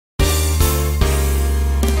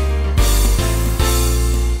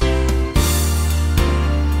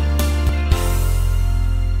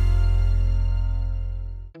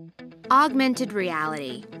Augmented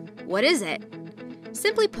reality. What is it?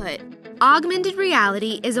 Simply put, augmented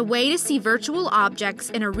reality is a way to see virtual objects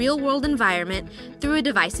in a real-world environment through a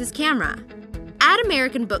device's camera. At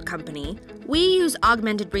American Book Company, we use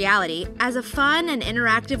augmented reality as a fun and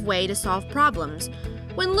interactive way to solve problems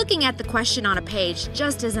when looking at the question on a page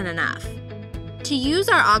just isn't enough. To use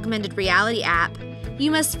our augmented reality app,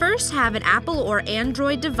 you must first have an Apple or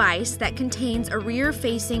Android device that contains a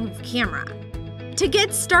rear-facing camera. To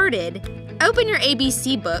get started, open your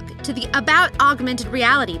ABC book to the About Augmented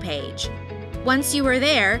Reality page. Once you are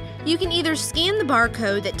there, you can either scan the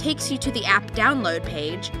barcode that takes you to the app download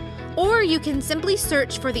page, or you can simply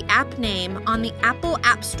search for the app name on the Apple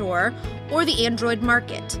App Store or the Android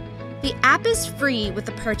Market. The app is free with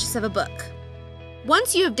the purchase of a book.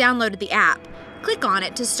 Once you have downloaded the app, click on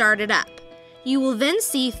it to start it up. You will then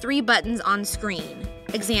see 3 buttons on screen: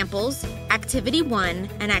 Examples, Activity 1,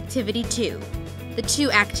 and Activity 2. The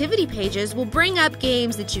 2 activity pages will bring up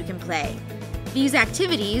games that you can play. These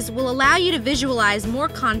activities will allow you to visualize more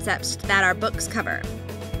concepts that our books cover.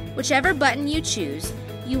 Whichever button you choose,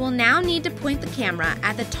 you will now need to point the camera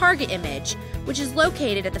at the target image, which is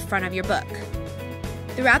located at the front of your book.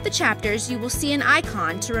 Throughout the chapters, you will see an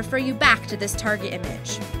icon to refer you back to this target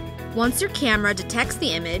image. Once your camera detects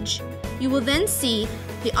the image, you will then see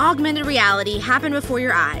the augmented reality happen before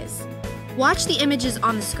your eyes. Watch the images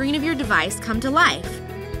on the screen of your device come to life.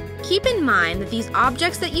 Keep in mind that these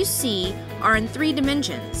objects that you see are in 3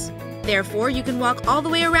 dimensions. Therefore, you can walk all the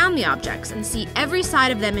way around the objects and see every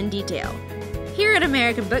side of them in detail. Here at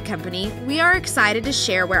American Book Company, we are excited to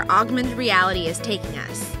share where augmented reality is taking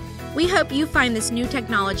us. We hope you find this new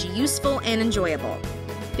technology useful and enjoyable.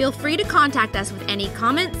 Feel free to contact us with any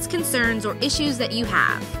comments, concerns, or issues that you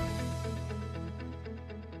have.